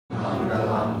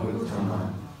Mangalam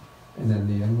Uttamam. And then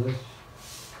the English.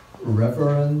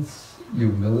 Reverence,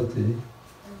 humility.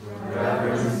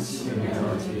 Reverence,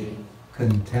 humility.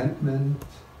 Contentment,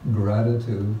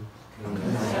 gratitude.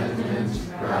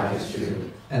 Contentment,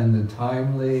 gratitude. And the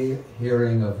timely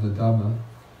hearing of the Dhamma.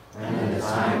 And the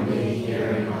timely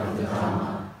hearing of the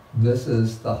Dhamma. This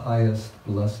is the highest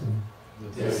blessing.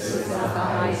 This is the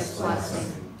highest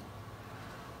blessing.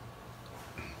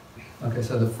 Okay,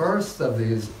 so the first of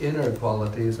these inner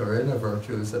qualities or inner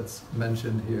virtues that's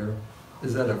mentioned here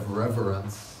is that of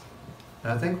reverence.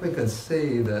 And I think we could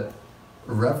see that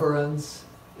reverence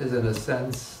is in a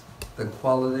sense the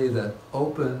quality that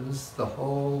opens the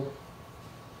whole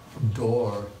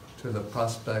door to the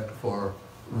prospect for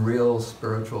real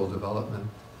spiritual development.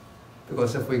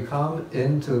 Because if we come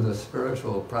into the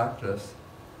spiritual practice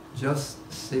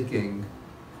just seeking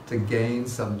to gain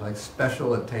some like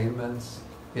special attainments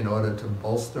in order to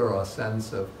bolster our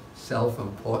sense of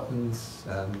self-importance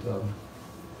and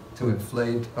to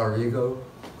inflate our ego,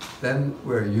 then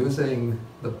we're using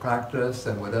the practice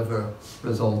and whatever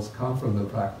results come from the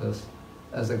practice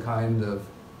as a kind of,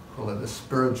 call it a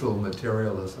spiritual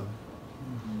materialism.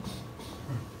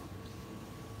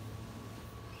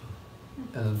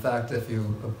 And in fact, if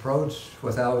you approach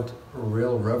without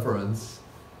real reverence,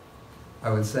 I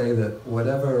would say that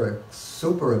whatever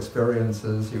super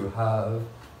experiences you have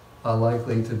are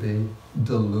likely to be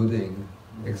deluding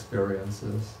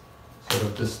experiences, sort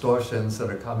of distortions that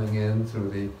are coming in through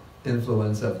the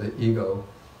influence of the ego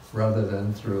rather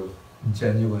than through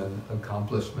genuine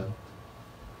accomplishment.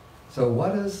 So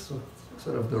what is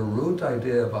sort of the root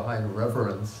idea behind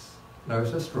reverence? And I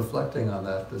was just reflecting on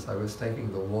that as I was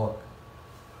taking the walk.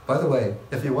 By the way,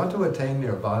 if you want to attain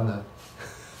nirvana,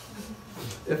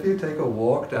 if you take a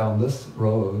walk down this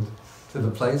road to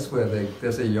the place where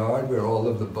there's a yard where all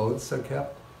of the boats are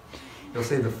kept, you'll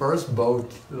see the first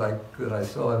boat that I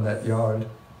saw in that yard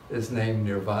is named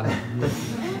Nirvana.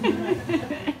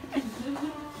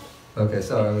 Okay,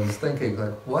 so I was thinking,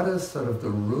 like, what is sort of the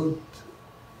root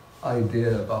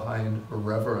idea behind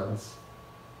reverence?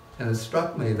 And it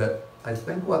struck me that I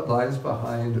think what lies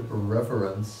behind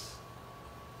reverence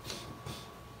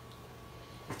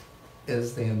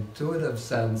is the intuitive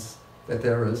sense that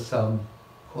there is some,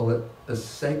 call it a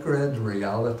sacred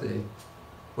reality,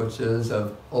 which is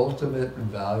of ultimate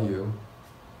value,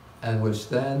 and which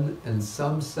then, in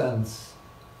some sense,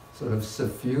 sort of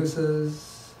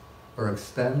suffuses or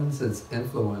extends its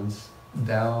influence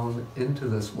down into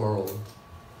this world.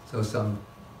 So some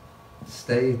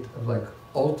state of like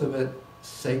ultimate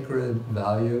sacred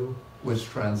value which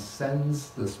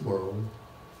transcends this world,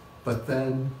 but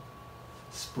then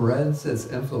spreads its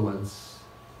influence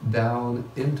down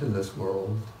into this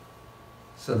world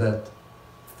so that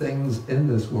things in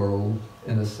this world,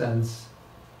 in a sense,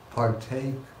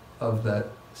 partake of that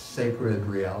sacred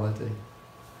reality.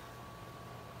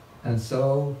 And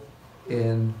so,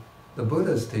 in the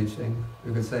Buddha's teaching,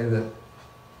 we could say that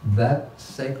that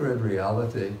sacred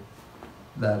reality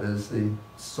that is the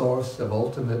source of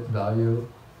ultimate value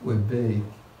would be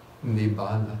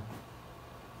Nibbana.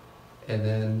 And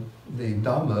then the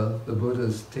Dhamma, the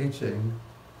Buddha's teaching,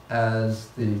 as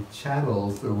the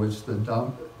channel through which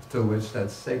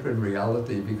that sacred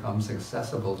reality becomes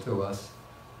accessible to us,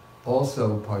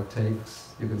 also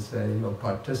partakes, you could say, or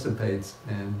participates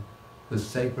in the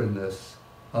sacredness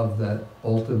of that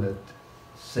ultimate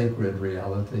sacred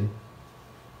reality.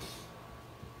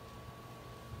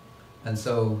 And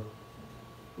so,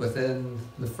 within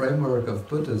the framework of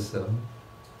Buddhism,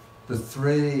 the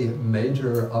three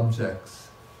major objects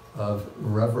of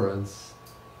reverence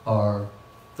are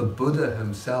the Buddha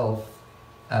himself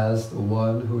as the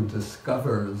one who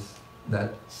discovers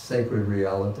that sacred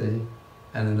reality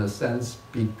and in a sense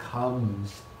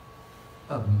becomes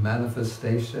a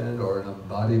manifestation or an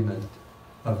embodiment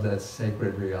of that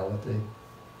sacred reality.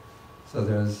 So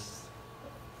there's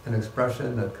an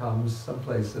expression that comes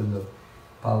someplace in the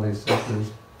Pali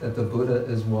Sutras that the Buddha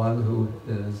is one who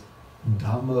is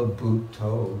Dhamma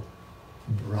Bhutto,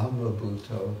 Brahma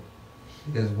Bhutto.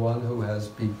 He is one who has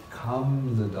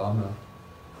become the Dhamma,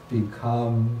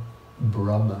 become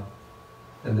Brahma.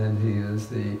 And then he is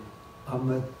the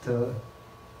Amata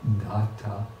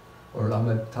Datta, or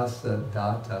Amatassa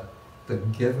Datta, the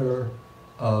giver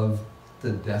of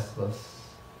the deathless.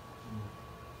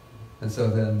 And so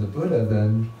then the Buddha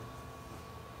then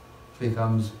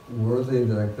becomes worthy,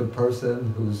 like the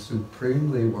person who's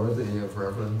supremely worthy of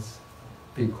reverence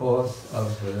because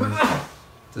of his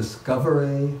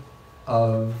discovery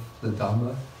of the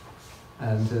Dhamma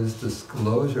and his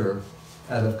disclosure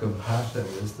out of compassion,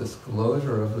 his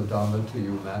disclosure of the Dhamma to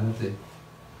humanity.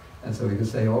 And so we could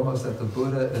say almost that the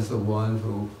Buddha is the one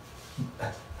who,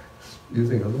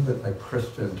 using a little bit like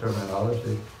Christian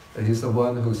terminology, that he's the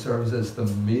one who serves as the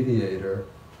mediator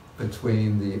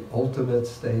between the ultimate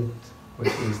state,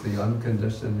 which is the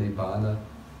unconditioned nibbana,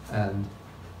 and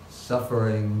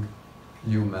suffering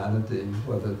humanity,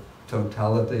 or the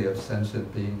totality of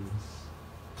sentient beings.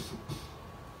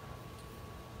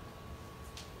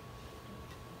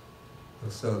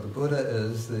 So the Buddha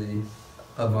is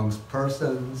amongst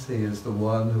persons, he is the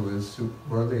one who is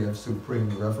worthy of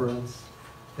supreme reverence.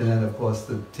 And then of course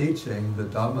the teaching, the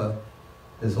Dhamma,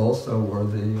 is also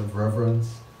worthy of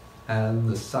reverence. And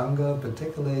the Sangha,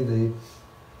 particularly the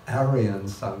Aryan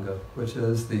Sangha, which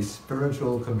is the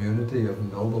spiritual community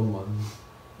of noble ones,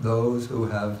 those who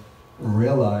have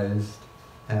realized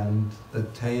and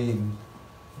attained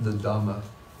the Dhamma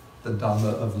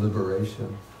of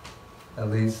liberation, at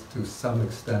least to some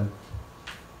extent.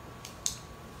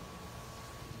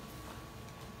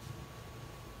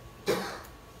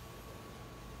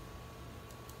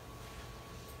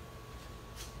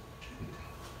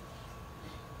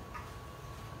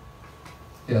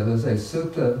 Yeah, there's a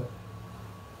sutta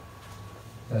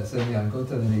that's in the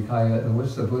Anguttara Nikaya in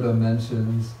which the Buddha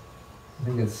mentions, I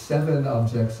think it's 7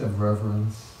 objects of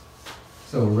reverence.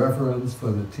 So reverence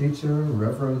for the teacher,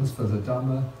 reverence for the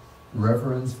Dhamma,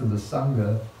 reverence for the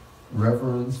Sangha,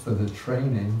 reverence for the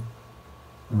training,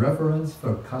 reverence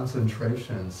for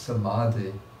concentration,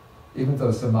 samadhi, even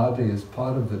though samadhi is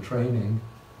part of the training,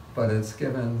 but it's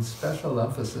given special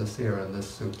emphasis here in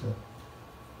this sutta.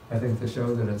 I think to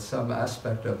show that it's some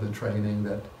aspect of the training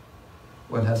that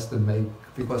one has to make,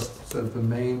 because sort of the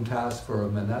main task for a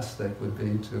monastic would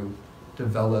be to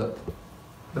develop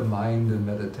the mind in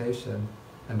meditation,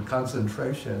 and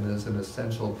concentration is an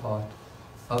essential part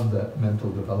of that mental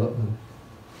development.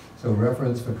 So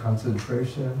reverence for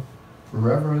concentration,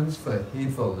 reverence for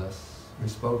heedfulness. We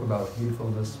spoke about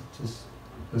heedfulness just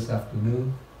this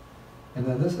afternoon. And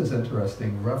then this is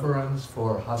interesting, reverence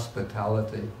for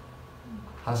hospitality.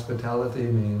 Hospitality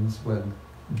means when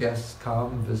guests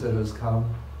come, visitors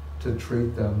come, to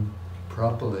treat them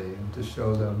properly and to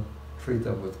show them, treat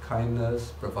them with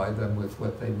kindness, provide them with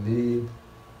what they need.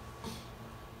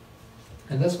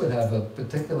 And this would have a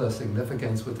particular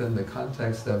significance within the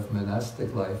context of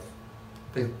monastic life,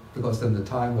 because in the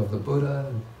time of the Buddha,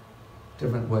 in a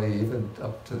different way even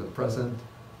up to the present,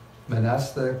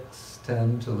 monastics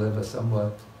tend to live a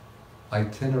somewhat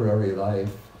itinerary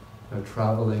life,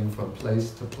 traveling from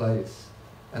place to place.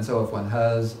 And so if one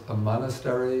has a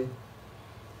monastery,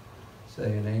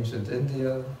 say in ancient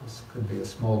India, this could be a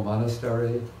small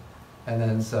monastery, and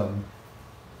then some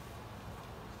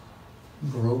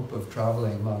group of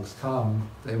traveling monks come,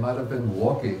 they might have been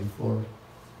walking for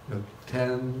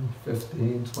 10,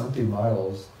 15, 20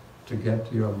 miles to get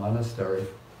to your monastery.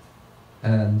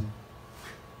 And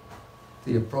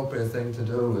the appropriate thing to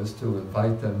do is to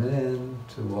invite them in,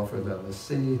 to offer them a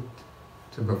seat,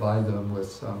 to provide them with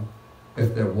some,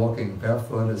 if they're walking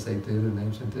barefoot as they did in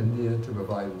ancient India, to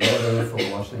provide water for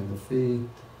washing the feet,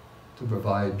 to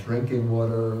provide drinking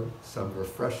water, some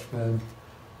refreshment.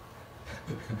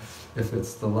 If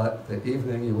it's the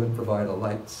evening, you wouldn't provide a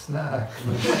light snack.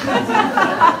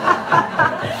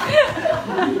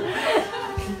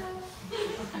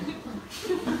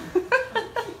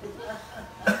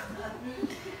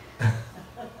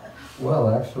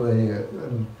 Well, actually,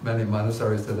 in many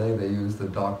monasteries today, they use the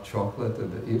dark chocolate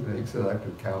in the evening, so that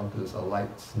could count as a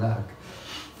light snack.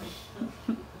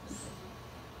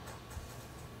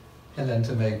 And then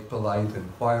to make polite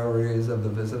inquiries of the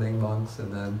visiting monks,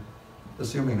 and then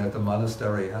assuming that the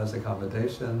monastery has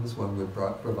accommodations, one would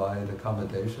provide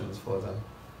accommodations for them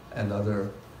and other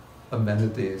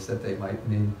amenities that they might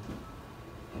need.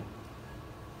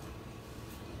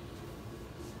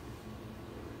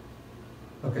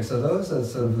 Okay, so those are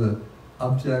sort of the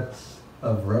objects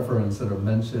of reverence that are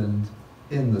mentioned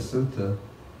in the sutta.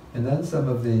 And then some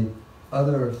of the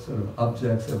other sort of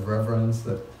objects of reverence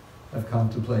that have come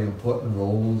to play important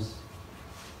roles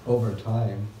over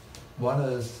time. One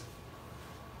is,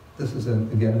 this is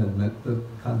again in the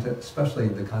context, especially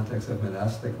in the context of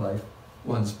monastic life,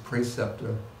 one's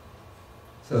preceptor.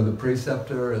 So the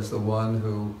preceptor is the one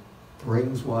who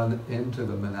brings one into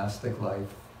the monastic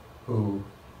life, who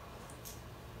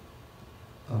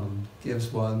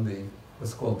gives one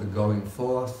what's called the going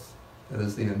forth. That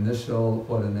is the initial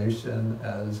ordination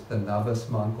as a novice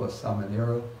monk or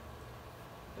samanera.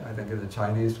 I think in the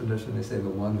Chinese tradition they say the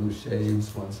one who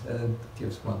shaves one's head,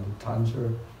 gives one the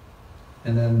tonsure.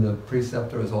 And then the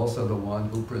preceptor is also the one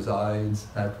who presides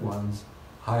at one's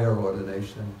higher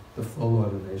ordination, the full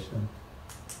ordination.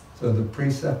 So the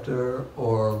preceptor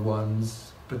or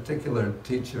one's particular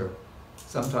teacher.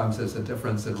 Sometimes there's a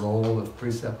difference in role of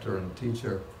preceptor and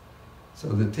teacher. So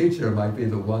the teacher might be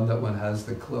the one that one has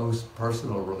the close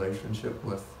personal relationship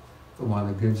with, the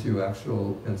one who gives you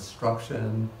actual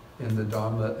instruction in the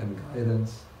Dhamma and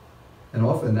guidance. And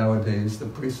often nowadays the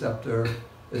preceptor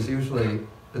is usually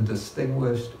a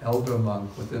distinguished elder monk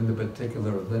within the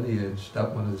particular lineage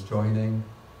that one is joining,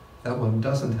 that one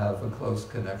doesn't have a close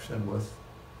connection with,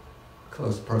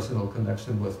 close personal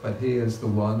connection with, but he is the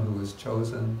one who is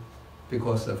chosen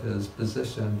because of his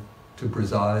position to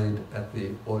preside at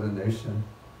the ordination.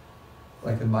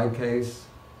 Like in my case,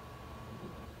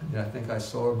 I think I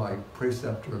saw my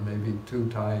preceptor maybe 2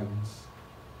 times.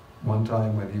 One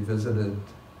time when he visited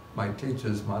my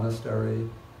teacher's monastery,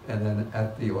 and then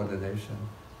at the ordination.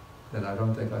 Then I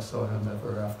don't think I saw him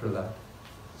ever after that.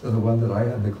 So the one that I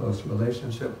had the close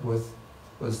relationship with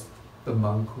was the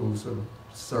monk who sort of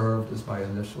served as my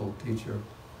initial teacher.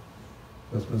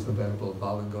 This was the Venerable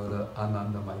Balangoda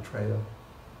Ananda Maitreya.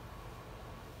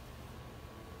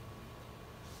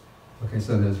 Okay,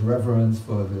 so there's reverence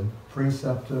for the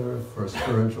preceptor, for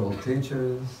spiritual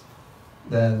teachers.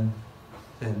 Then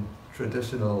in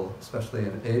traditional, especially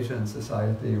in Asian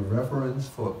society, reverence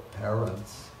for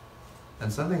parents.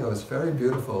 And something that was very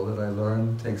beautiful that I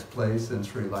learned takes place in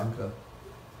Sri Lanka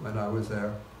when I was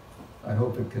there. I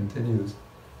hope it continues.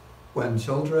 When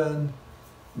children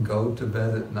go to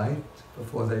bed at night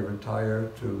before they retire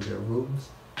to their rooms,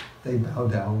 they bow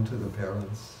down to the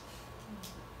parents.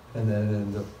 And then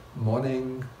in the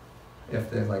morning, if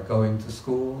they're like going to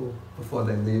school, before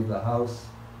they leave the house,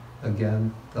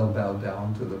 again, they'll bow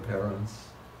down to the parents.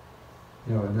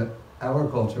 You know, in our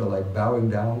culture, like bowing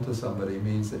down to somebody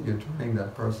means that you're turning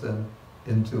that person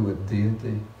into a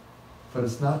deity. But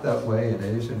it's not that way in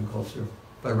Asian culture,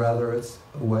 but rather it's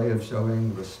a way of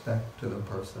showing respect to the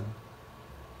person.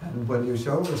 And when you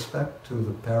show respect to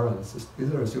the parents,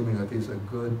 these are assuming that these are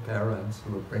good parents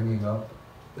who are bringing up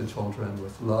the children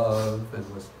with love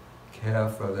and with care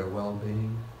for their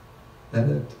well-being, then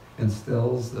it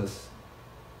instills this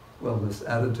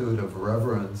attitude of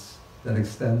reverence that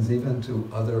extends even to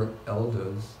other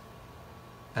elders.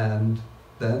 And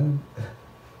then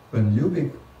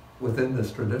within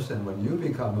this tradition, when you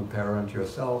become a parent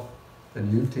yourself, then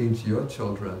you teach your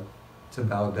children to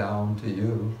bow down to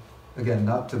you. Again,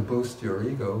 not to boost your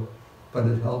ego, but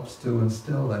it helps to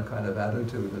instill that kind of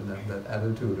attitude in them, that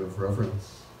attitude of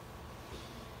reverence.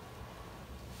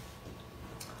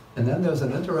 And then there's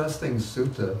an interesting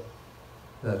sutta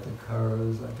that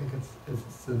occurs, I think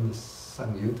it's in the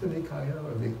Samyutta Nikaya,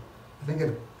 I think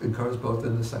it occurs both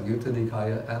in the Samyutta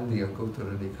Nikaya and the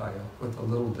Anguttara Nikaya, with a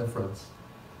little difference.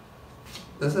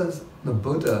 This is, the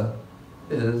Buddha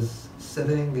is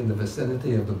sitting in the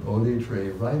vicinity of the Bodhi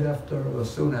tree right after, or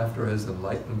soon after his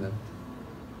enlightenment.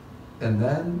 And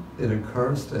then it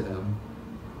occurs to him,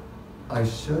 I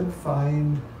should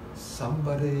find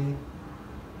somebody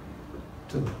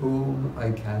to whom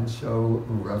I can show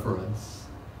reverence,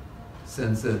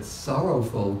 since it's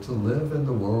sorrowful to live in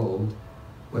the world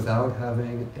without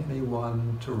having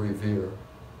anyone to revere.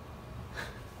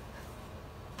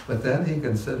 But then he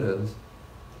considers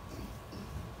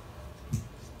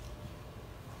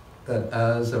that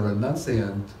as a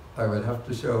renunciant, I would have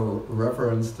to show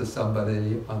reverence to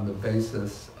somebody on the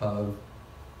basis of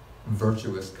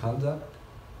virtuous conduct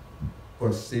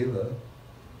or sila,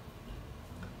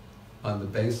 on the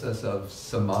basis of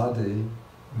samadhi,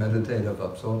 meditative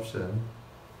absorption,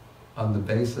 on the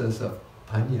basis of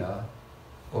panya,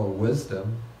 or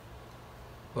wisdom,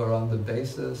 or on the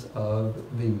basis of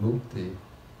vimukti,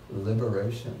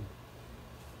 liberation.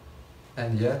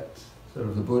 And yet, sort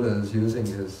of the Buddha is using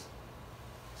his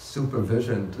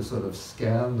supervision to sort of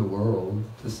scan the world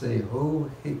to see who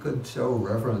he could show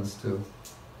reverence to.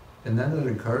 And then it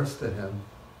occurs to him,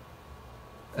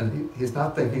 and he's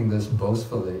not thinking this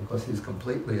boastfully, because he's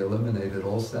completely eliminated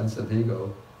all sense of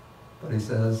ego, but he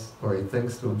says, or he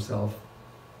thinks to himself,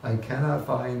 I cannot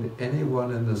find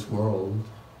anyone in this world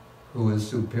who is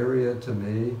superior to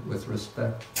me with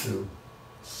respect to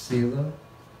sila,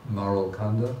 moral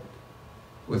conduct,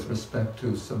 with respect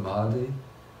to samadhi,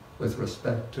 with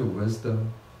respect to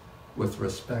wisdom, with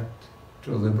respect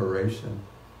to liberation.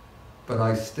 But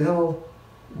I still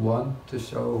want to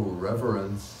show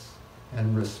reverence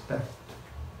and respect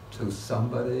to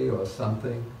somebody or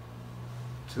something,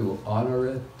 to honor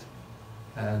it,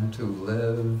 and to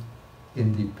live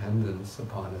in dependence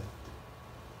upon it.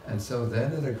 And so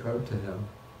then it occurred to him,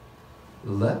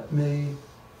 let me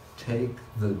take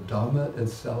the Dhamma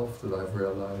itself that I've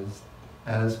realized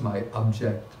as my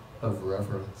object of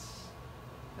reverence.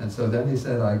 And so then he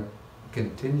said, I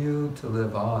continue to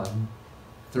live on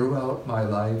throughout my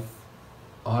life,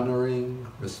 honoring,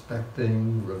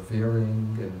 respecting,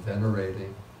 revering, and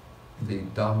venerating the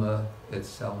Dhamma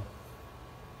itself.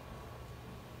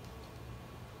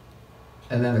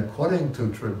 And then according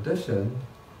to tradition,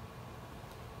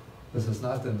 this is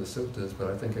not in the suttas, but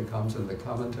I think it comes in the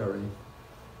commentary,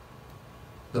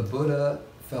 the Buddha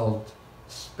felt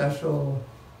special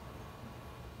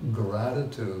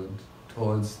gratitude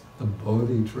towards the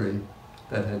Bodhi tree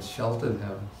that had sheltered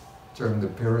him during the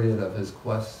period of his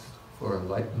quest for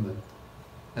enlightenment.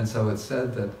 And so it's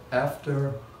said that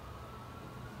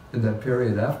in that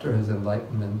period after his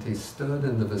enlightenment, he stood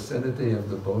in the vicinity of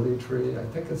the Bodhi tree, I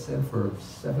think it said for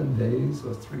 7 days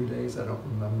or 3 days, I don't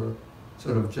remember,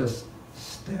 sort of just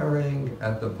staring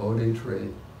at the Bodhi tree,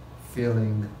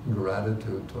 feeling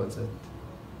gratitude towards it.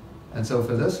 And so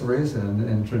for this reason,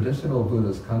 in traditional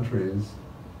Buddhist countries,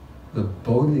 the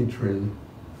Bodhi tree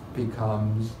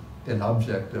becomes an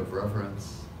object of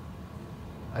reverence.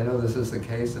 I know this is the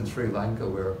case in Sri Lanka,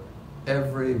 where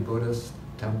every Buddhist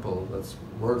temple that's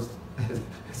worth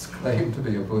its claim to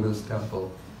be a Buddhist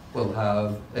temple will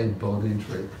have a Bodhi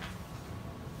tree.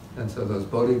 And so those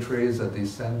Bodhi trees are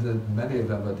descended, many of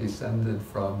them are descended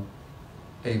from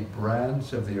a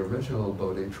branch of the original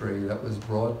Bodhi tree that was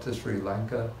brought to Sri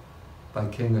Lanka by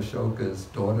King Ashoka's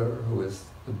daughter, who is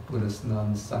the Buddhist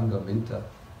nun Sanghamita.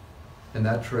 And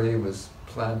that tree was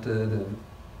planted in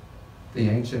the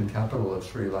ancient capital of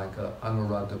Sri Lanka,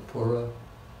 Anuradhapura,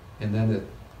 and then it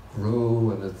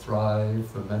grew and it thrived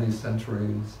for many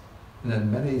centuries. And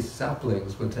then many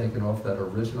saplings were taken off that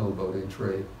original Bodhi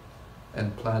tree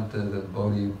and planted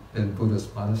in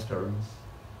Buddhist monasteries.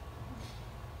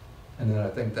 And then I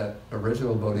think that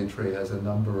original Bodhi tree has a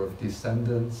number of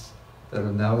descendants that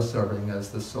are now serving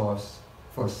as the source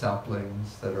for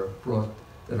saplings that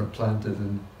are planted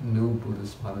in new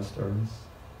Buddhist monasteries.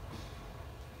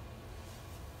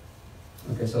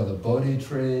 Okay, so the Bodhi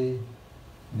tree,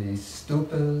 the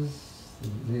stupas,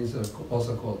 these are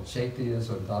also called chaityas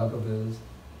or dagavas,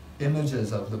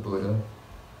 images of the Buddha,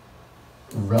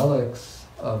 relics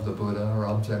of the Buddha are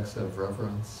objects of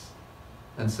reverence.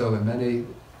 And so in many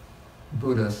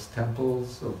Buddhist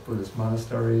temples or Buddhist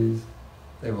monasteries,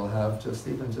 they will have just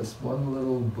one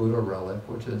little Buddha relic,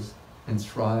 which is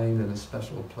enshrined in a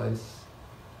special place.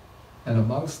 And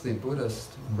amongst the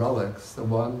Buddhist relics, the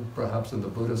one perhaps in the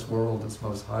Buddhist world that's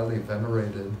most highly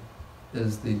venerated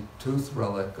is the tooth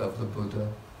relic of the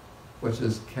Buddha, which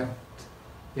is kept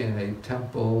in a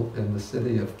temple in the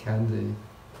city of Kandy.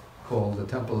 The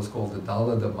temple is called the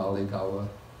Dalada Maligawa,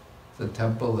 the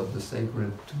temple of the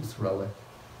sacred tooth relic.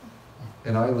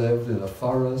 And I lived in a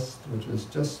forest which was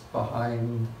just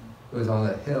behind, it was on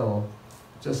a hill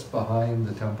just behind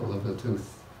the temple of the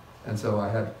tooth. And so I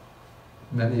had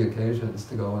many occasions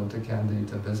to go into Kandy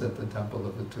to visit the temple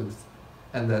of the tooth.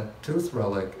 And that tooth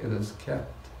relic, it is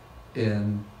kept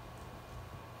in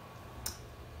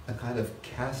a kind of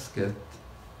casket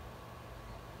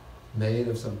made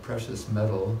of some precious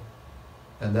metal,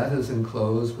 and that is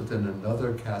enclosed within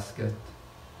another casket,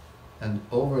 and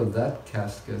over that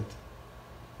casket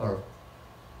are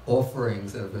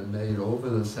offerings that have been made over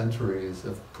the centuries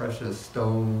of precious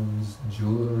stones,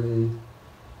 jewelry,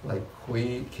 like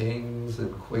kings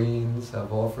and queens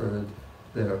have offered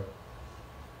their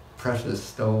precious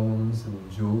stones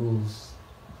and jewels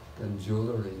and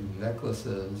jewelry,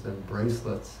 necklaces and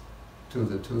bracelets to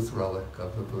the tooth relic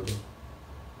of the Buddha.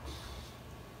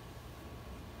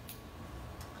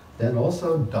 Then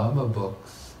also Dhamma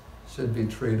books should be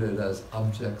treated as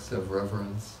objects of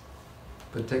reverence.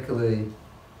 Particularly,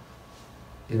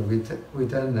 we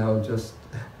tend now just,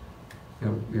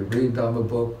 we read Dhamma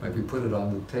book, maybe put it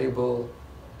on the table,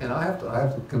 and I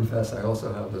have to confess I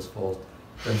also have this fault.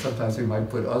 Then sometimes we might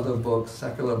put other books,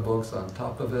 secular books, on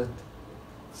top of it,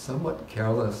 somewhat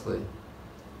carelessly.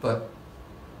 But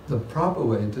the proper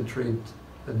way to treat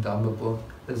the Dhamma book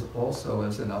is also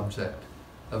as an object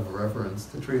of reverence,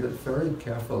 to treat it very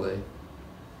carefully,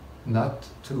 not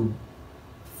to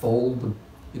fold,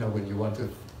 when you want to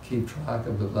keep track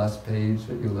of the last page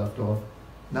that you left off,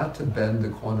 not to bend the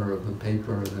corner of the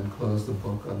paper and then close the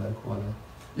book on that corner.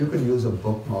 You can use a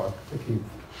bookmark to keep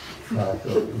track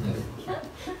of the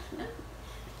page.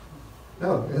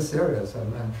 No, it's serious.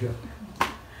 Yeah.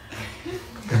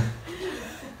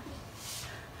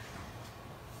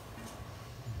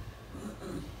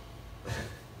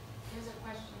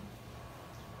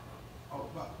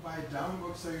 By Dhamma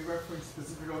books, are you referring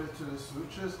specifically to the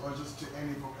sutras or just to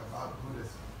any book about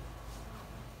Buddhism?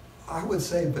 I would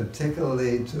say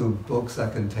particularly to books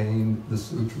that contain the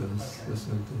sutras. Okay. The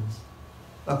sutras.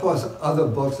 Of course, other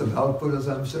books about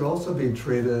Buddhism should also be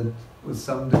treated with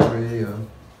some degree of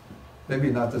maybe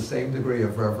not the same degree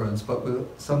of reverence, but with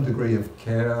some degree of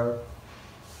care,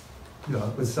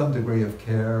 with some degree of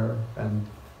care and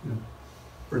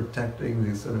protecting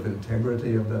the sort of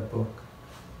integrity of that book.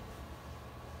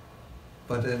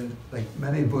 But in like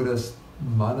many Buddhist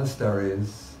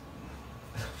monasteries,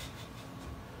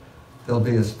 there'll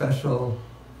be a special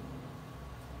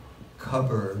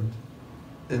cupboard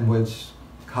in which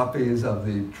copies of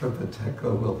the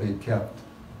Tripitaka will be kept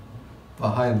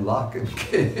behind lock and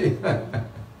key.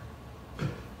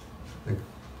 Like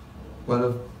one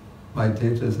of my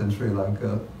teachers in Sri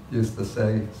Lanka used to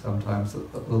say, sometimes a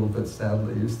little bit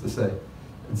sadly, used to say,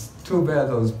 "It's too bad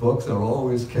those books are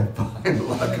always kept behind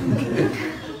lock and key."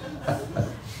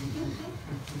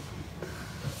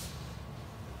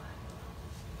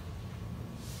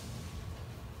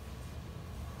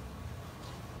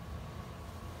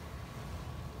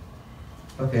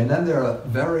 Okay, and then there are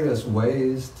various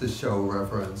ways to show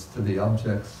reverence to the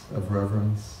objects of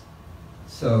reverence.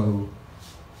 So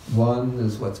one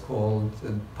is what's called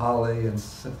in Pali and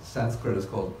Sanskrit is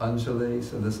called Anjali.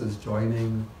 So this is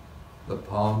joining the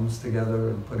palms together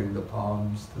and putting the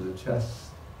palms to the chest.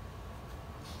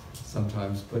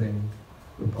 Sometimes putting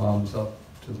the palms up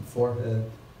to the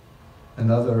forehead.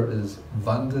 Another is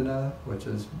Vandana, which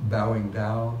is bowing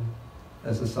down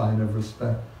as a sign of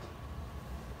respect.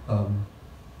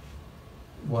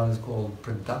 One is called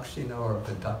Pradakshina or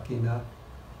Padakina,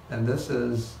 and this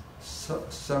is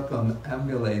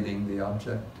circumambulating the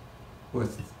object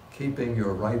with keeping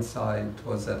your right side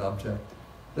towards that object.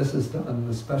 This is done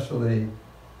especially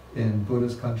in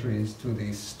Buddhist countries to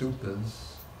these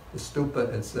stupas. The stupa,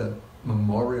 it's a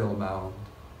memorial mound.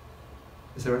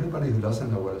 Is there anybody who doesn't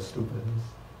know what a stupa is?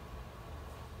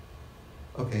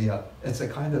 Okay, yeah, it's a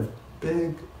kind of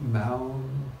big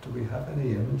mound. Do we have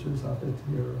any images of it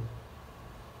here?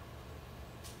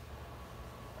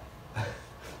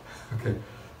 Okay.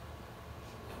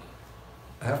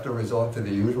 I have to resort to the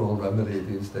usual remedy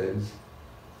these days.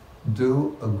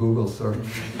 Do a Google search.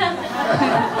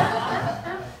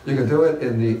 You can do it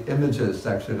in the images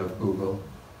section of Google,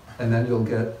 and then you'll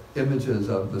get images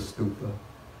of the stupa.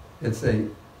 It's a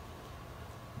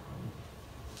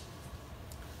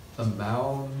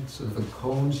mound, sort of a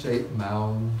cone-shaped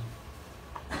mound.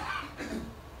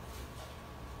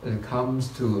 And it comes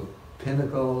to a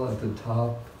pinnacle at the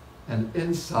top, and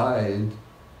inside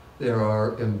there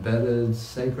are embedded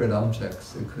sacred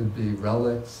objects. It could be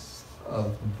relics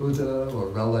of Buddha or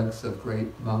relics of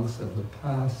great monks of the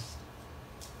past.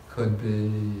 Could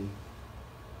be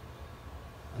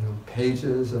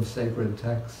pages of sacred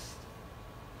text.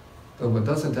 But one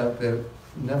doesn't have, they're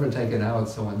never taken out,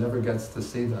 so one never gets to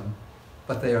see them.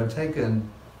 But they are taken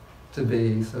to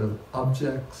be sort of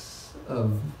objects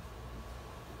of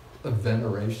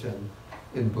veneration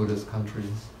in Buddhist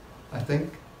countries. I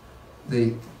think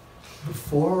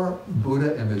before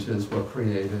Buddha images were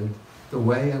created, the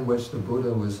way in which the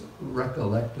Buddha was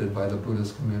recollected by the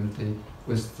Buddhist community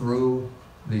was through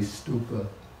the stupa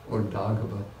or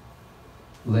dagaba.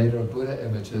 Later, Buddha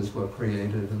images were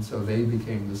created, and so they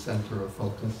became the center of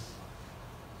focus.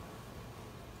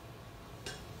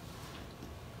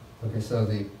 Okay, so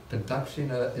the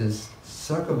Pradakshina is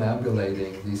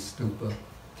circumambulating the stupa,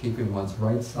 keeping one's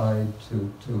right side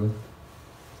to it.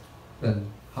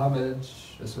 Then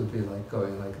homage, this would be like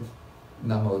going like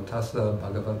Namo Tassa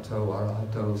Bhagavato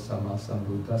Arahato Sama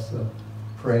Sambuddhassa.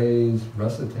 Praise,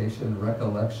 recitation,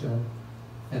 recollection,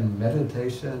 and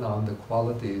meditation on the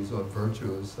qualities or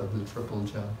virtues of the Triple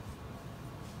Gem,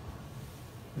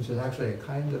 which is actually a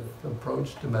kind of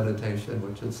approach to meditation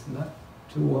which is not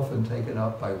too often taken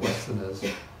up by Westerners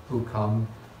who come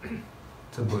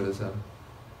to Buddhism.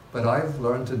 But I've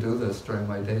learned to do this during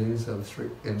my days in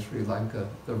Sri Lanka,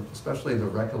 especially the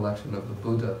recollection of the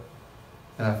Buddha.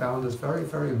 And I found this very,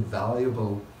 very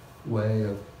valuable way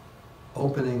of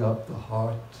opening up the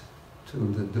heart to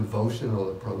the devotional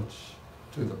approach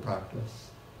to the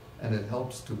practice. And it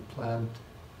helps to plant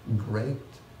great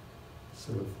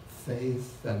sort of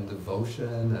faith and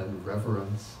devotion and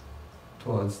reverence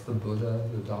towards the Buddha,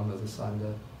 the Dhamma, the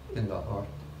Sangha in the heart.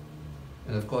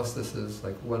 And of course this is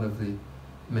like one of the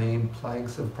main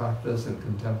planks of practice in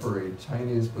contemporary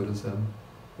Chinese Buddhism,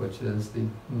 which is the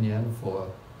Nianfo,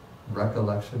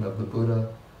 recollection of the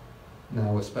Buddha,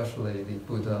 now especially the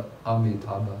Buddha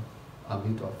Amitabha,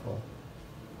 Amitabha.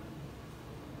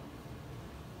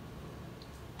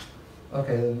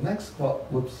 Okay, the next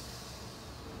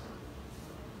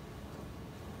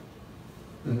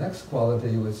the next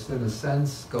quality, which in a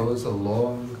sense goes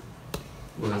along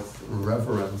with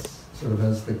reverence, sort of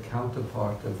as the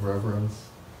counterpart of reverence,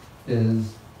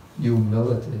 is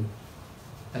humility.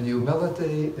 And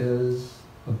humility is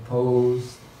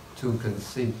opposed to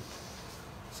conceit.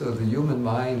 So the human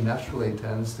mind naturally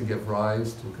tends to give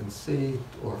rise to conceit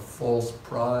or false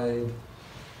pride,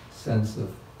 sense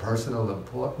of personal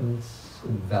importance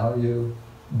and value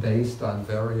based on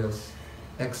various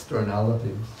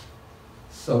externalities.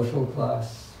 Social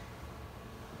class,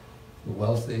 the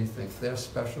wealthy think they're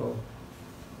special.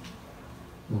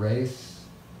 Race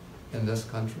in this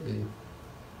country,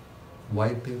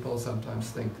 white people sometimes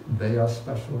think they are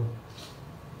special.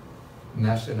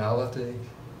 Nationality,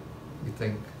 we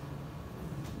think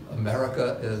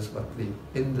America is what the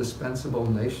indispensable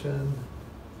nation,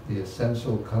 the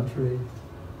essential country.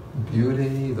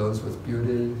 Beauty, those with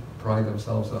beauty pride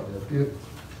themselves on their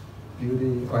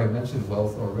beauty. I mentioned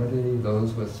wealth already,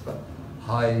 those with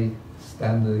high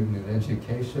standing in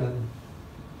education,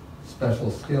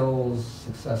 special skills,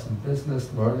 success in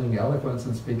business, learning, eloquence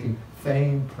in speaking,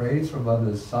 fame, praise from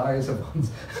others, size of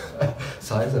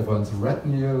one's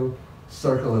retinue,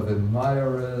 circle of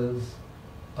admirers.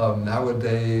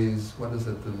 Nowadays, what is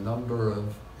it, the number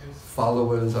of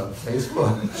followers on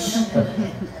Facebook?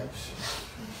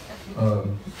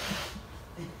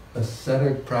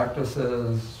 Ascetic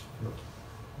practices,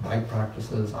 my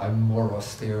practices, I'm more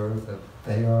austere than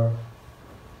they are.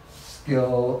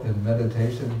 Skill in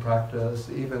meditation practice,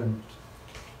 even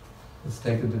it's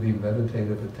taken to be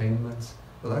meditative attainments.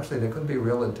 Well, actually, there could be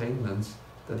real attainments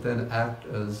that then act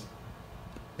as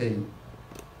a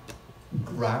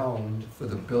ground for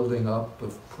the building up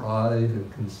of pride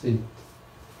and conceit.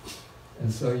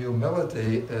 And so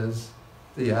humility is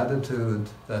the attitude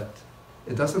that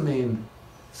it doesn't mean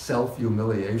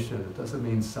self-humiliation, it doesn't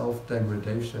mean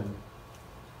self-degradation,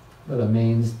 but it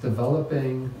means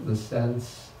developing the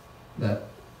sense that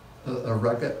a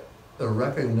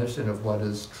recognition of what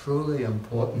is truly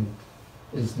important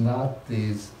is not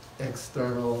these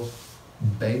external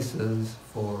bases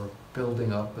for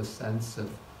building up a sense of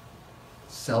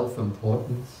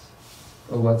self-importance.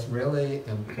 But what's really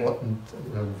important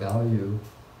of value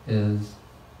is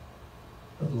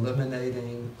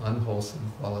eliminating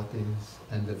unwholesome qualities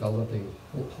and developing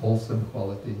wholesome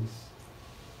qualities.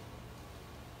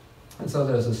 And so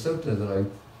there's a sutta that I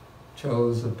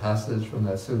chose a passage from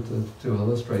that sutta to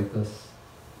illustrate this.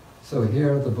 So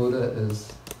here the Buddha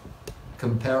is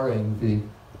comparing the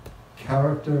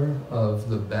character of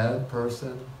the bad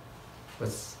person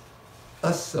with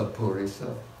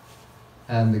asapurisa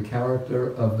and the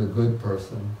character of the good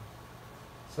person.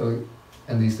 So,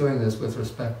 and he's doing this with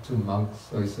respect to monks.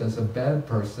 So he says a bad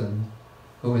person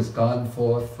who has gone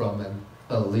forth from an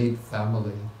elite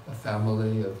family, a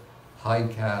family of high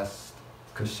caste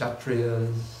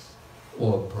kshatriyas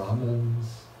or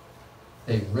brahmins,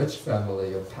 a rich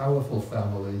family, a powerful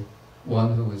family,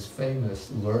 one who is famous,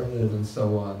 learned, and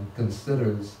so on,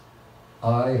 considers,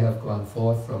 I have gone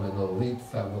forth from an elite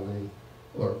family,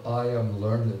 or I am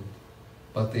learned.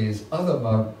 But these other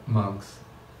monks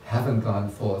haven't gone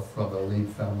forth from elite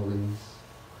families,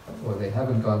 or they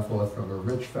haven't gone forth from a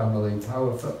rich family,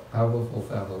 powerful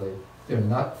family. They're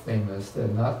not famous, they're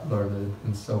not learned,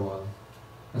 and so on.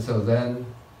 And so then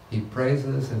he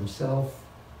praises himself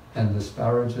and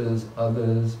disparages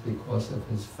others because of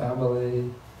his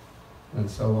family, and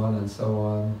so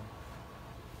on,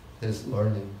 his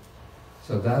learning.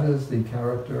 So that is the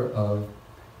character of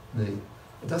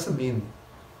it doesn't mean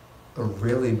a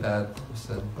really bad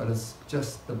person, but it's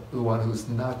just the one who's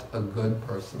not a good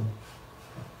person.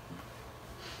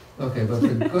 Okay, but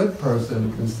the good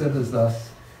person considers thus,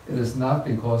 it is not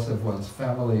because of one's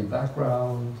family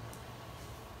background,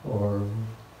 or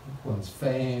one's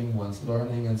fame, one's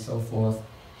learning, and so forth,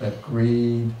 that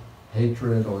greed,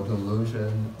 hatred, or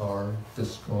delusion are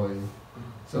destroyed.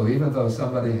 So even though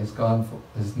somebody has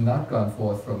not gone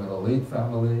forth from an elite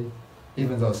family,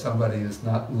 even though somebody is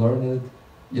not learned,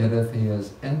 yet if he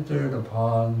has entered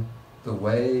upon the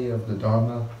way of the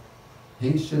Dharma,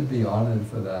 he should be honored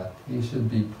for that. He should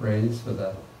be praised for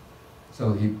that.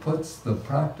 So he puts the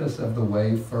practice of the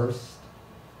way first,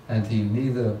 and he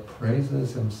neither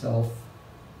praises himself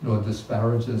nor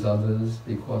disparages others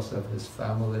because of his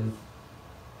family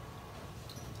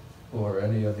or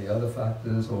any of the other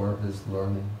factors or his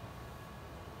learning.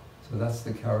 So that's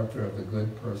the character of the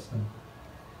good person.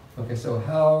 Okay, so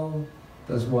how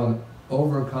does one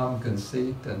overcome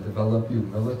conceit and develop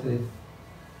humility?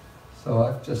 So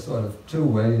I've just thought of two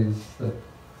ways that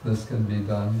this can be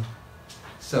done.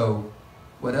 So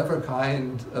whatever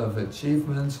kind of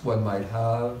achievements one might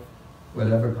have,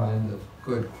 whatever kind of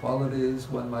good qualities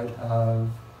one might have,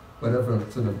 whatever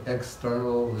sort of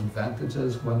external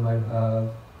advantages one might have,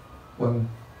 one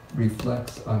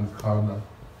reflects on karma,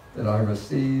 that I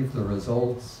receive the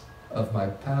results of my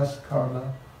past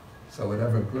karma, So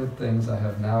whatever good things I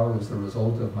have now is the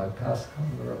result of my past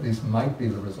karma, or at least might be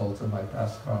the result of my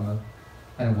past karma.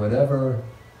 And whatever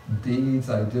deeds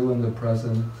I do in the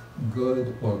present,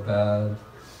 good or bad,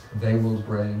 they will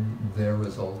bring their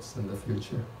results in the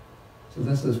future. So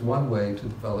this is one way to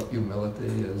develop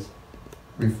humility, is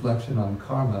reflection on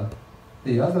karma.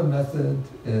 The other method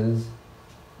is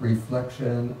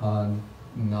reflection on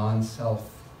non-self.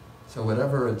 So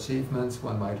whatever achievements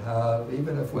one might have,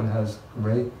 even if one has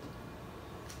great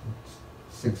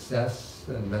success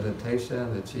in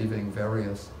meditation, achieving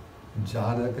various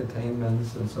jhanic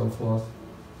attainments and so forth,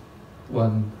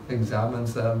 one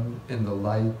examines them in the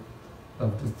light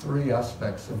of the three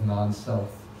aspects of non-self.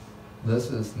 This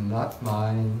is not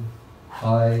mine,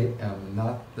 I am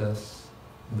not this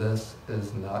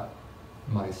is not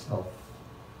myself.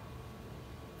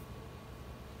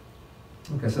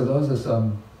 Okay, so those are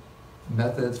some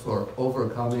methods for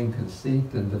overcoming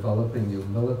conceit and developing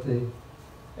humility.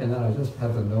 And then I just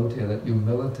have a note here that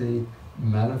humility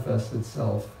manifests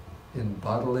itself in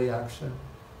bodily action,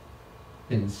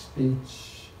 in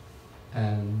speech,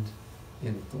 and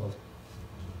in thought.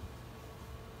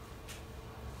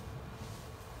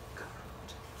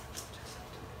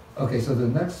 Okay, so the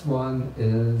next one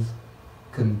is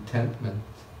contentment.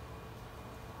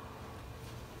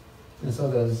 And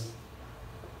so there's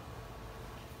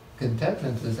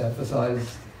contentment is emphasized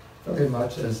very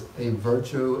much as a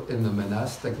virtue in the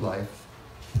monastic life,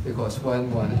 because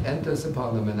when one enters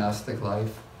upon the monastic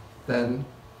life, then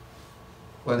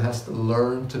one has to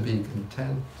learn to be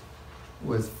content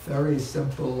with very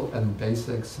simple and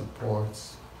basic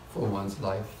supports for one's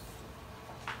life.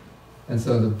 And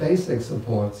so the basic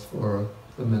supports for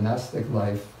the monastic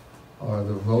life are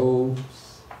the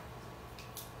robes,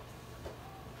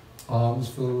 alms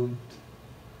food,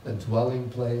 the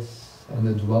dwelling place, and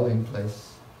the dwelling place,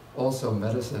 also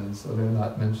medicine, so they're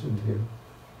not mentioned here.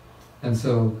 And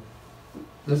so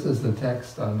this is the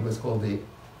text on what's called the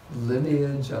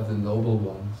lineage of the noble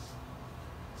ones.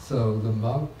 So the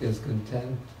monk is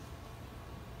content,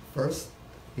 first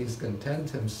he's content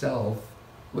himself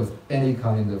with any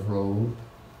kind of robe,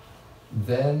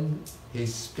 then he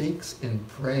speaks in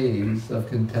praise of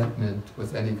contentment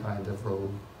with any kind of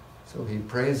robe. So he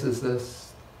praises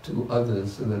this to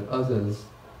others, so that others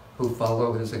who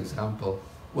follow his example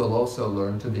will also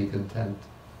learn to be content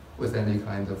with any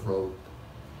kind of robe.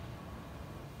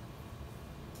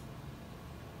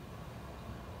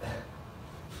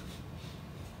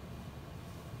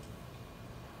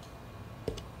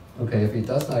 Okay, if he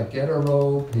does not get a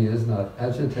robe, he is not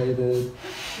agitated.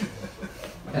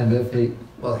 And if he,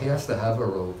 well, he has to have a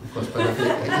robe, of course, but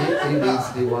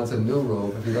if he wants a new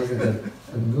robe, if he doesn't get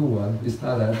a new one, he's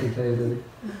not agitated.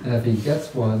 And if he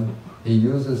gets one, he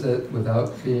uses it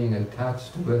without being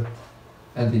attached to it.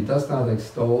 And he does not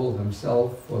extol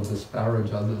himself or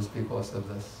disparage others because of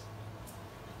this.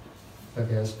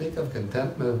 Okay, I speak of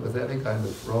contentment with any kind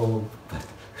of robe.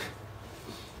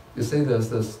 You see, there's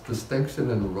this distinction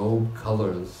in robe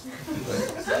colors,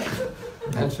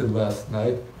 like mentioned last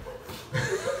night.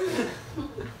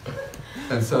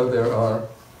 And so there are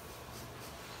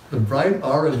the bright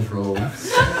orange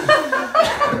robes.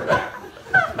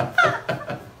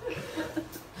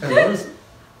 And those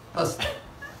are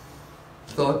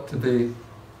thought to be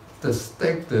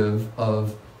distinctive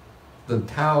of the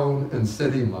town and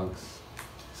city monks.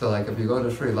 So like if you go to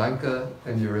Sri Lanka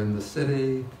and you're in the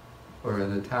city or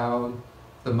in the town,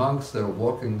 the monks that are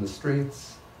walking the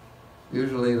streets,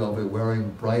 usually they'll be wearing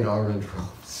bright orange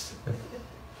robes.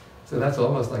 So that's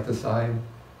almost like the sign,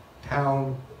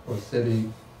 town or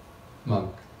city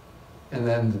monk. And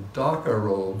then the darker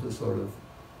robes, the sort of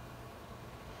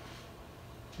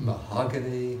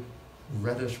mahogany,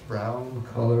 reddish brown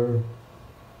color,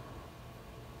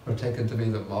 are taken to be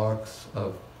the marks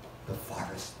of the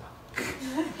forest monk.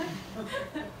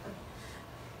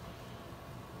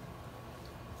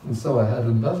 And so I have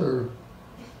another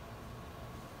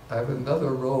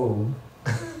robe.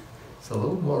 It's a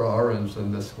little more orange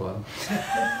than this one.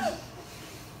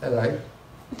 And I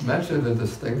mentioned the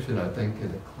distinction, I think, in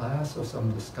a class or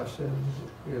some discussion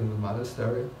in the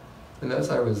monastery. And as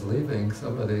I was leaving,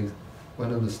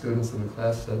 one of the students in the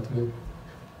class said to me,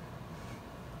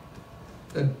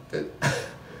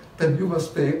 then you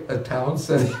must be a town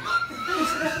city.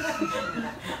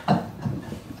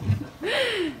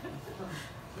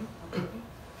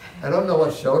 I don't know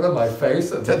what showed on my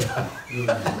face at the time.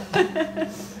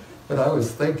 But I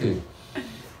was thinking,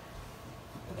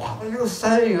 what are you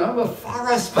saying? I'm a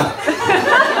forest monk.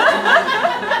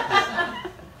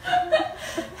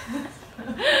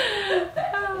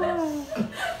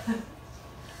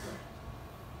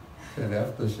 And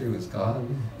after she she was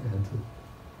gone, I had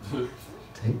to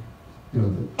take, the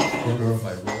corner of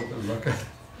my robe and look at it.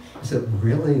 I said,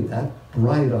 really, that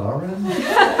bright orange?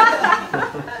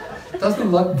 It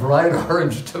doesn't look bright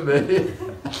orange to me.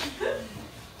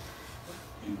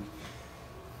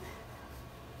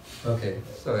 Okay,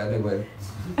 so anyway,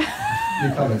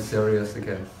 becoming serious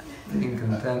again. Being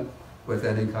content with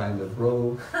any kind of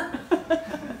robe.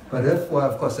 But if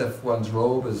one's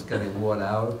robe is getting worn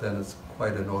out, then it's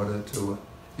quite in order to,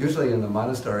 usually in the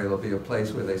monastery there'll be a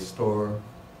place where they store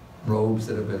robes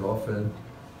that have been offered,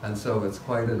 and so it's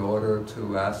quite in order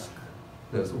to ask,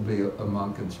 there will be a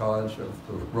monk in charge of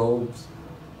the robes,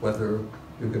 whether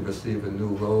you could receive a new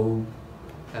robe,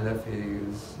 and if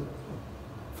he's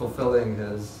fulfilling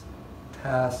his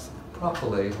task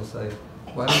properly, he'll say,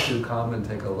 why don't you come and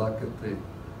take a look at the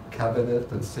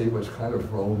cabinet and see which kind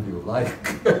of robe you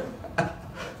like.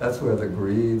 That's where the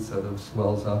greed sort of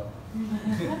swells up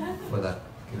for that,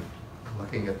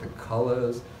 looking at the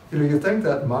colors. You think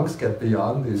that monks get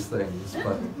beyond these things,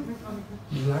 but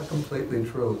not completely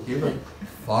true. Even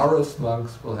forest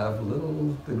monks will have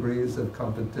little degrees of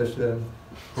competition.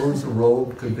 Whose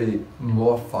robe could be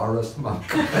more forest monk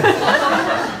than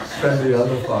the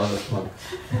other forest monk?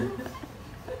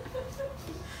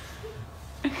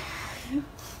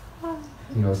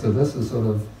 So this is sort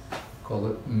of, call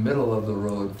it middle of the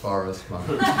road forest monk.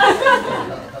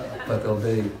 But there'll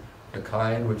be the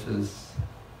kind which is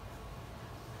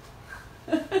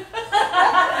no,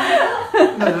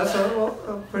 that's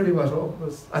pretty much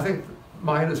almost. I think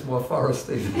mine is more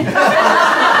foresty.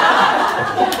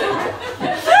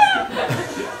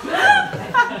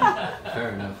 Fair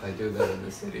enough, I do that in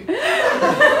the city.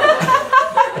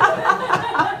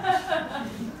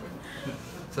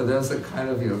 So there's a kind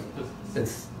of,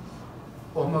 it's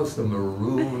almost a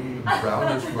maroon,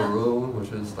 brownish maroon,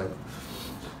 which is like,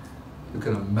 you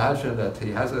can imagine that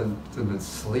he hasn't been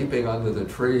sleeping under the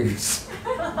trees,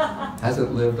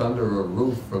 hasn't lived under a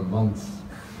roof for months.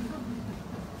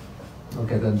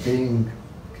 Okay, then being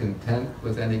content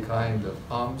with any kind of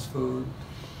alms food.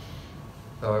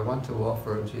 So I want to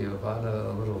offer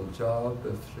Giovanna a little job.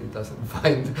 If she doesn't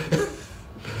find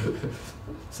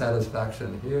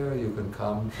satisfaction here, you can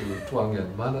come to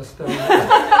Tuangyan Monastery.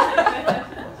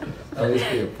 At least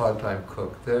be a part-time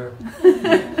cook there.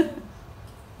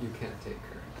 You can't take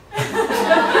her.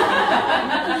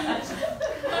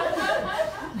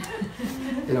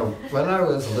 When I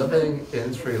was living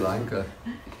in Sri Lanka,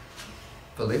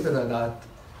 believe it or not,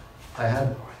 I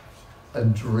had a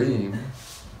dream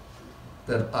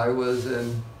that I was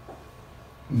in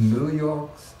New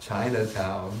York's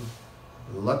Chinatown,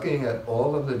 looking at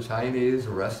all of the Chinese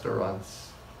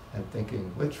restaurants and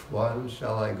thinking, which one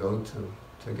shall I go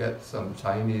to get some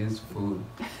Chinese food?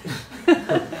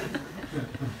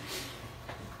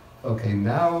 Okay,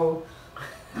 now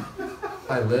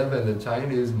I live in a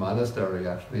Chinese monastery,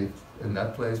 actually, in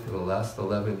that place for the last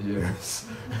 11 years,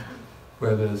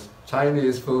 where there's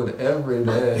Chinese food every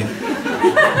day.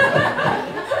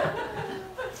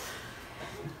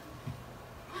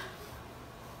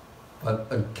 But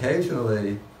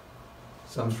occasionally,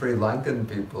 some Sri Lankan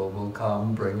people will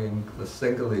come bringing the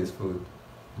Sinhalese food.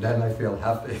 Then I feel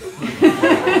happy.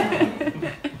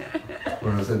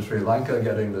 Whereas in Sri Lanka,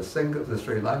 getting the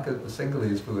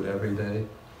Sinhalese food every day,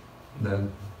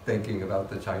 then thinking about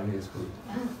the Chinese food.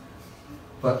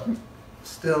 But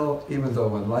still, even though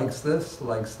one likes this,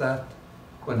 likes that,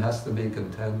 one has to be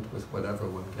content with whatever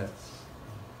one gets.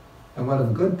 And one of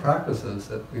the good practices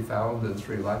that we found in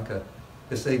Sri Lanka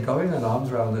is, say, going an alms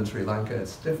round in Sri Lanka,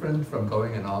 it's different from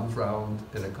going an alms round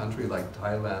in a country like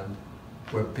Thailand,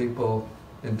 where people,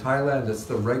 in Thailand it's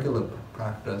the regular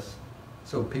practice,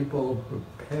 so people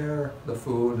prepare the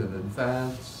food in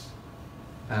advance,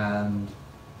 and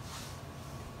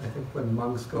I think when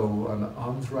monks go on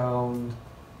alms round,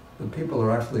 the people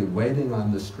are actually waiting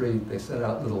on the street. They set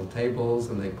out little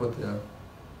tables and they put their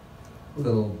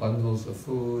little bundles of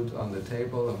food on the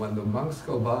table, and when the monks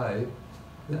go by,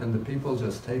 then the people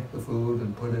just take the food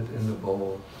and put it in the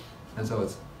bowl. And so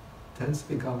it tends to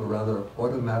become a rather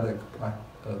automatic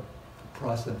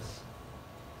process.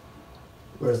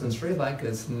 Whereas in Sri Lanka,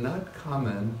 it's not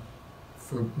common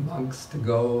for monks to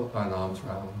go on alms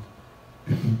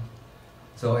round.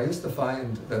 So I used to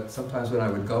find that sometimes when I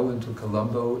would go into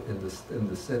Colombo in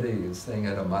the city, and staying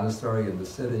at a monastery in the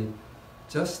city,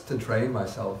 just to train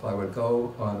myself, I would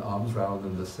go on alms round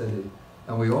in the city.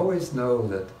 And we always know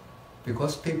that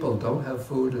because people don't have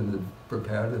food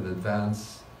prepared in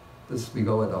advance, we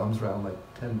go at alms round like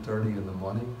 10:30 in the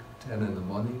morning, 10 in the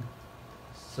morning.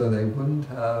 So they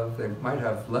might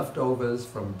have leftovers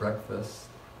from breakfast,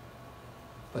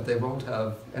 but they won't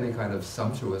have any kind of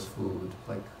sumptuous food,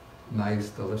 like nice,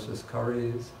 delicious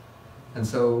curries. And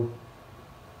so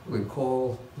we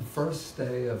call the first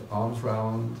day of Alms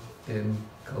Round in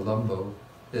Colombo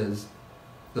is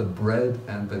the Bread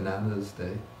and Bananas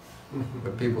Day,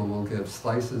 where people will give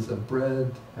slices of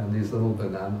bread and these little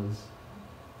bananas,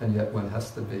 and yet one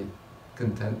has to be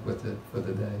content with it for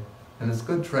the day. And it's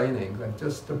good training, like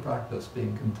just to practice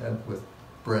being content with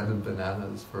bread and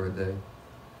bananas for a day,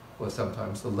 or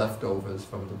sometimes the leftovers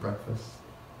from the breakfast.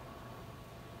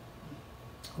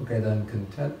 Okay, then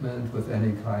contentment with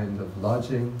any kind of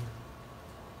lodging.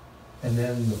 And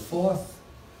then the fourth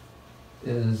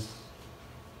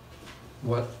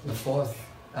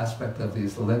aspect of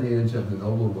these lineage of the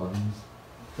noble ones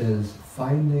is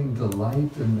finding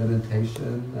delight in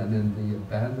meditation and in the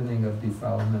abandoning of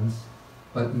defilements,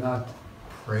 but not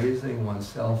praising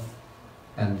oneself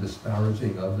and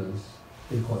disparaging others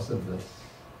because of this.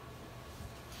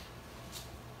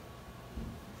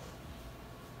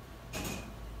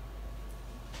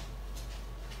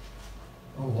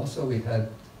 Oh, also we had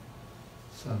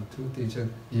some two teachers.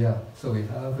 Yeah, so we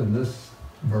have in this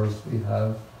verse, we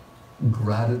have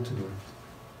gratitude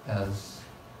as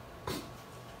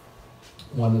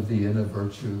one of the inner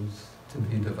virtues to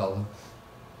be developed.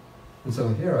 And so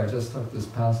here I just took this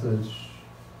passage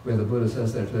where the Buddha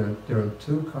says that there are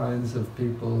two kinds of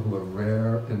people who are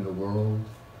rare in the world.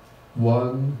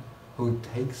 One who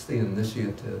takes the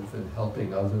initiative in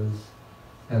helping others,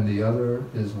 and the other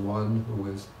is one who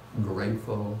is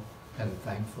grateful and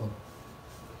thankful.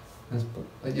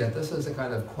 But yet this is a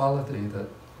kind of quality that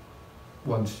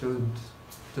one should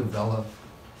develop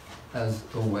as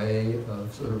a way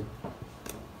of sort of,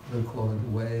 we call it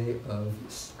a way of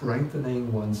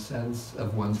strengthening one's sense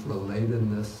of one's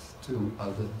relatedness to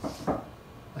others.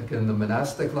 Like in the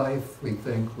monastic life, we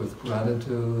think with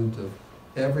gratitude of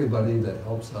everybody that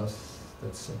helps us,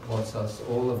 that supports us,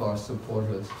 all of our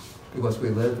supporters, because we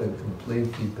live in complete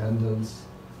dependence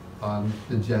on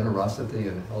the generosity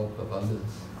and help of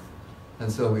others.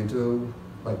 And so we do,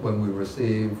 like when we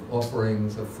receive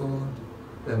offerings of food,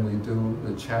 then we do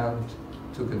the chant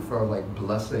to confer like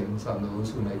blessings on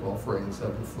those who make offerings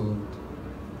of the food.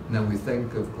 And then we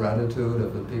think of gratitude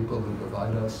of the people who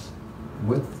provide us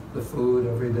with the food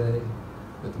every day,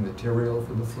 with the material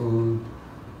for the food,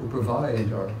 who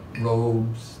provide our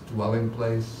robes, dwelling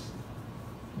place,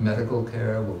 medical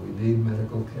care where we need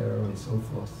medical care, and so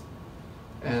forth.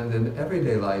 And in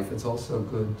everyday life, it's also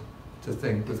good to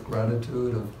think with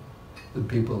gratitude of the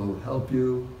people who help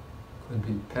you, could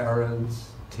be parents,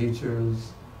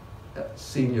 teachers,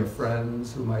 senior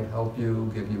friends who might help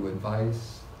you, give you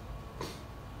advice.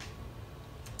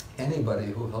 Anybody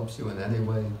who helps you in any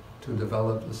way to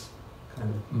develop this kind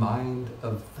of mind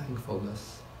of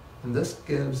thankfulness. And this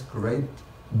gives great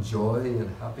joy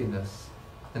and happiness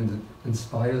and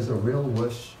inspires a real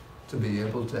wish to be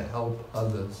able to help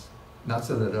others. Not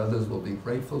so that others will be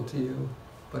grateful to you,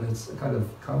 but it kind of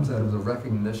comes out of the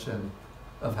recognition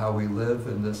of how we live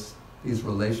in these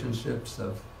relationships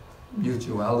of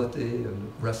mutuality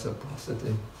and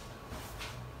reciprocity.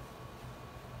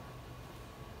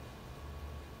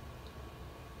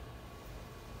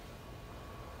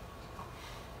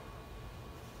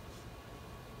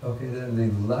 Okay, then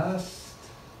the last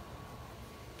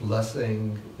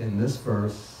blessing in this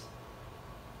verse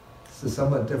is a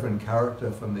somewhat different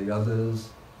character from the others.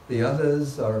 The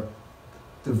others are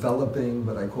developing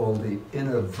what I call the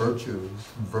inner virtues,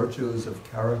 virtues of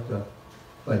character.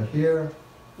 But here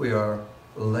we are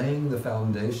laying the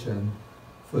foundation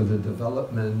for the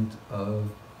development of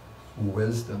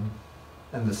wisdom.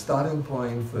 And the starting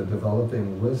point for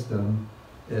developing wisdom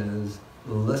is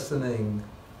listening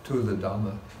to the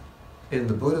Dhamma. In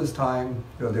the Buddha's time,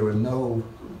 there were no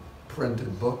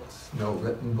printed books, no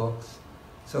written books.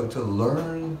 So to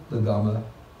learn the Dhamma,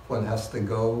 one has to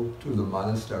go to the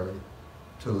monastery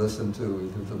to listen to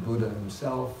either the Buddha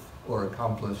himself or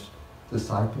accomplished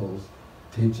disciples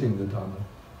teaching the Dhamma.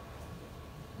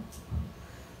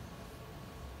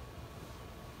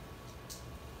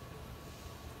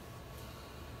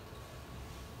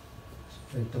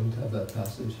 I don't have that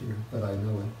passage here, but I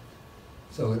know it.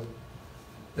 So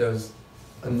there's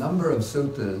a number of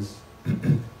suttas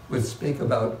which speak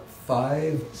about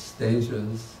 5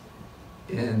 stages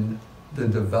in the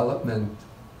development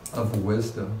of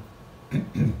wisdom.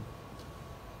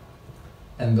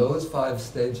 And those 5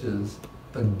 stages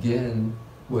begin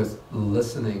with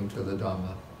listening to the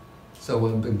Dhamma. So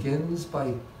one begins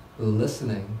by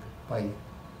listening, by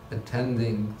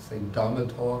attending, say,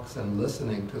 Dhamma talks and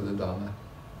listening to the Dhamma.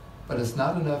 But it's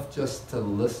not enough just to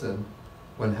listen.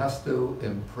 One has to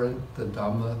imprint the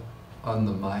Dhamma on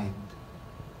the mind.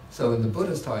 So in the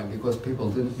Buddhist time, because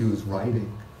people didn't use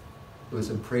writing, it was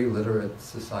a pre-literate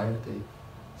society.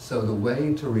 So the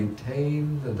way to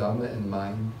retain the Dhamma in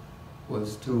mind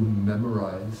was to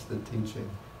memorize the teaching.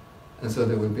 And so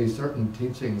there would be certain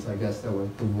teachings, I guess,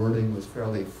 that the wording was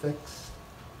fairly fixed,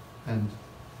 and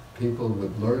people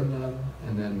would learn them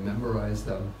and then memorize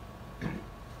them.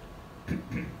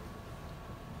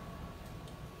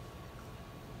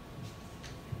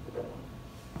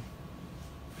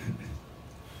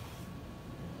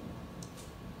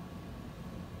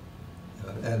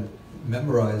 And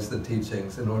memorize the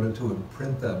teachings in order to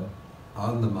imprint them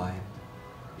on the mind,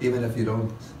 even if you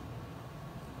don't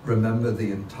remember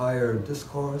the entire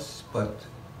discourse, but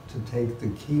to take the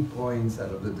key points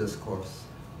out of the discourse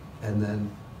and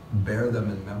then bear them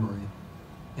in memory.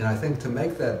 And I think to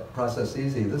make that process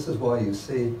easy, this is why you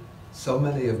see so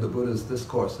many of the Buddha's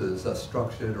discourses are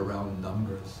structured around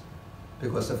numbers.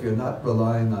 Because if you're not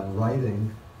relying on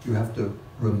writing, you have to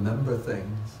remember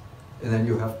things, and then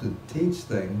you have to teach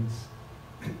things.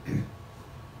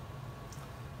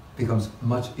 Becomes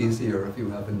much easier if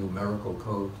you have a numerical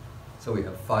code. So we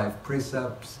have 5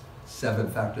 precepts,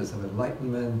 7 factors of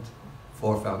enlightenment,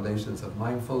 4 foundations of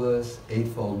mindfulness,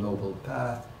 8-fold noble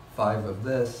path, 5 of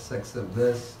this, 6 of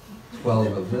this,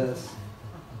 12 of this.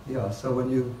 Yeah, so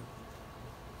when you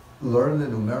learn the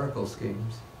numerical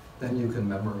schemes, then you can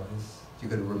memorize. You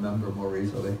can remember more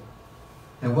easily.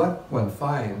 And what one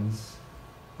finds,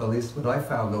 at least what I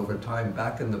found over time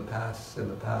back in the past,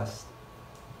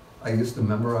 I used to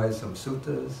memorize some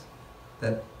suttas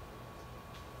that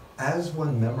as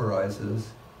one memorizes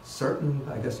certain,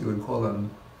 I guess you would call them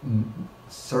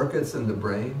circuits in the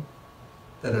brain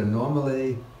that are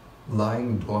normally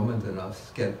lying dormant in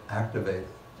us get activated.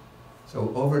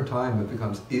 So over time it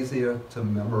becomes easier to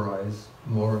memorize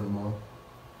more and more.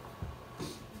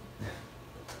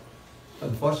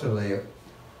 Unfortunately,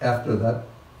 after that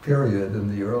period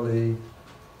in the early,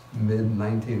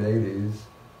 mid-1980s,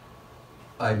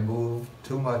 I moved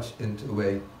too much into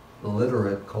a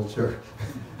literate culture.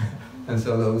 And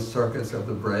so those circuits of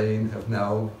the brain have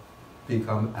now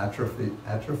become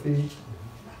atrophied.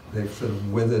 They've sort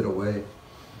of withered away.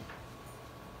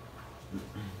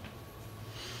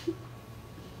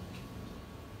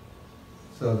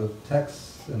 So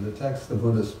in the text, the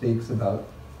Buddha speaks about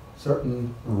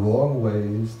certain wrong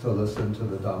ways to listen to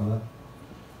the Dhamma.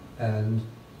 And,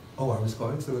 I was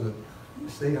going through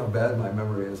see how bad my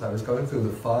memory is. I was going through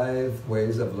the 5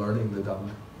 ways of learning the Dhamma.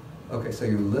 Okay, so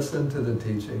you listen to the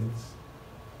teachings,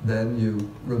 then you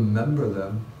remember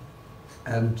them,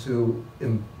 and to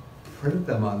imprint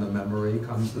them on the memory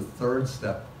comes the 3rd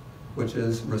step, which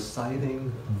is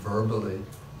reciting verbally.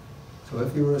 So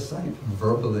if you recite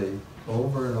verbally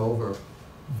over and over,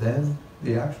 then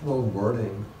the actual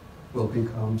wording will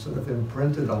become sort of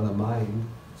imprinted on the mind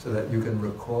so that you can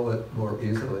recall it more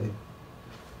easily.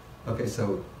 Okay,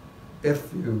 so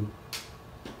if you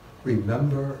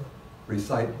remember,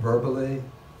 recite verbally,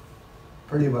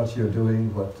 pretty much you're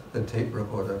doing what a tape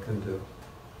recorder can do.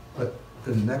 But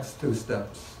the next 2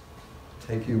 steps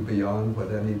take you beyond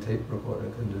what any tape recorder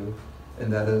can do.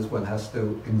 And that is, one has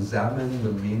to examine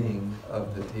the meaning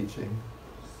of the teaching.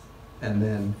 And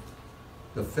then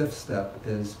the 5th step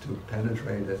is to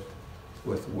penetrate it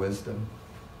with wisdom.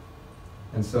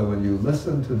 And so when you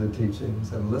listen to the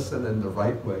teachings and listen in the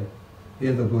right way,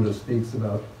 here the Buddha speaks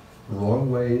about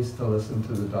wrong ways to listen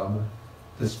to the Dhamma,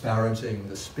 disparaging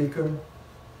the speaker,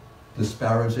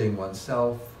 disparaging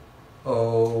oneself.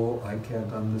 Oh, I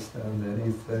can't understand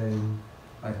anything.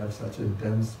 I have such a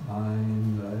dense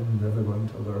mind. I'm never going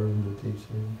to learn the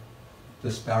teaching.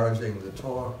 Disparaging the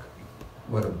talk.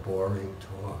 What a boring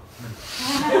talk.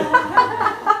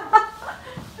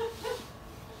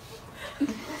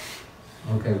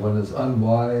 Okay, one is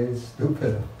unwise,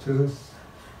 stupid, obtuse,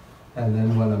 and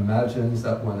then one imagines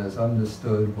that one has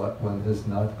understood what one has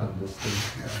not understood.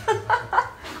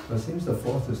 So it seems the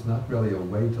 4th is not really a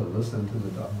way to listen to the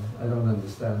Dhamma. I don't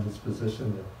understand its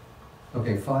position there.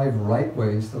 Okay, 5 right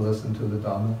ways to listen to the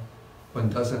Dhamma. One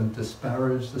doesn't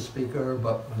disparage the speaker,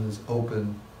 but one is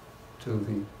open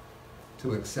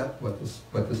to accept what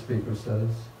the speaker says.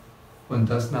 One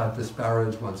does not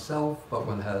disparage oneself, but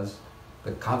one has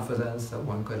the confidence that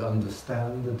one could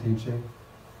understand the teaching.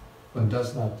 One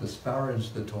does not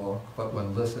disparage the talk, but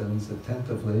one listens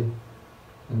attentively,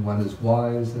 and one is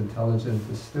wise, intelligent,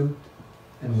 astute,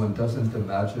 and one doesn't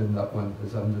imagine that one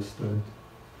has understood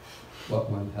what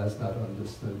one has not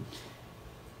understood.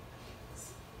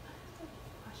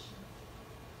 Question.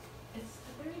 It's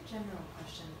a very general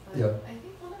question, but Yeah. I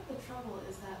think one of the trouble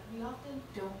is that we often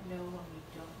don't know when we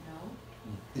don't know.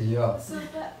 Yeah. So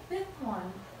the fifth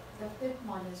one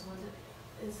is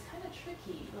is kind of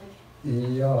tricky. Like,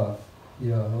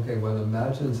 Yeah, okay, one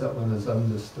imagines that one has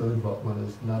understood what one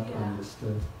has not Yeah.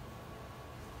 understood.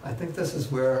 I think this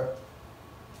is where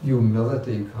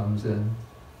humility comes in.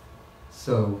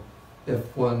 So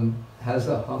if one has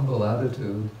a humble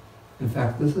attitude, in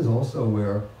fact, this is also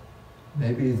where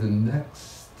maybe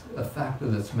a factor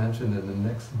that's mentioned in the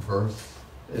next verse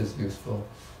is useful,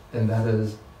 and that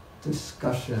is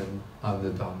discussion on the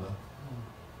Dhamma.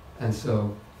 And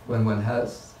so when one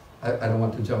has, I don't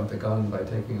want to jump the gun by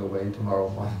taking away tomorrow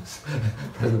morning's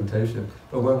presentation,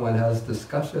 but when one has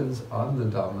discussions on the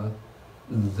Dhamma,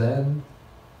 then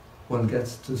one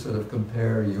gets to sort of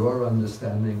compare your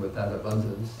understanding with that of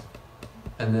others.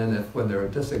 And then when there are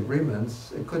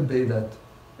disagreements, it could be that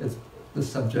the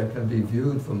subject can be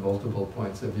viewed from multiple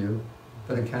points of view,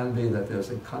 but it can be that there's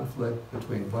a conflict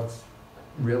between what's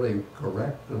really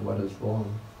correct and what is wrong.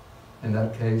 In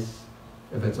that case,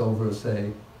 if it's over,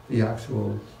 say, the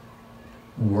actual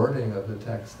wording of the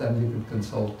text, then you can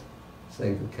consult,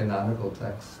 say, the canonical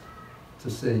text to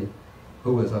see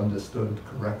who is understood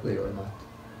correctly or not.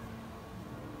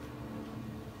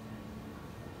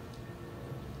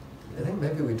 I think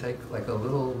maybe we take like a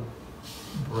little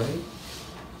break,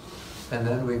 and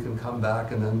then we can come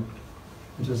back and then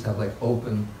we just have like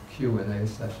open Q&A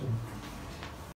session.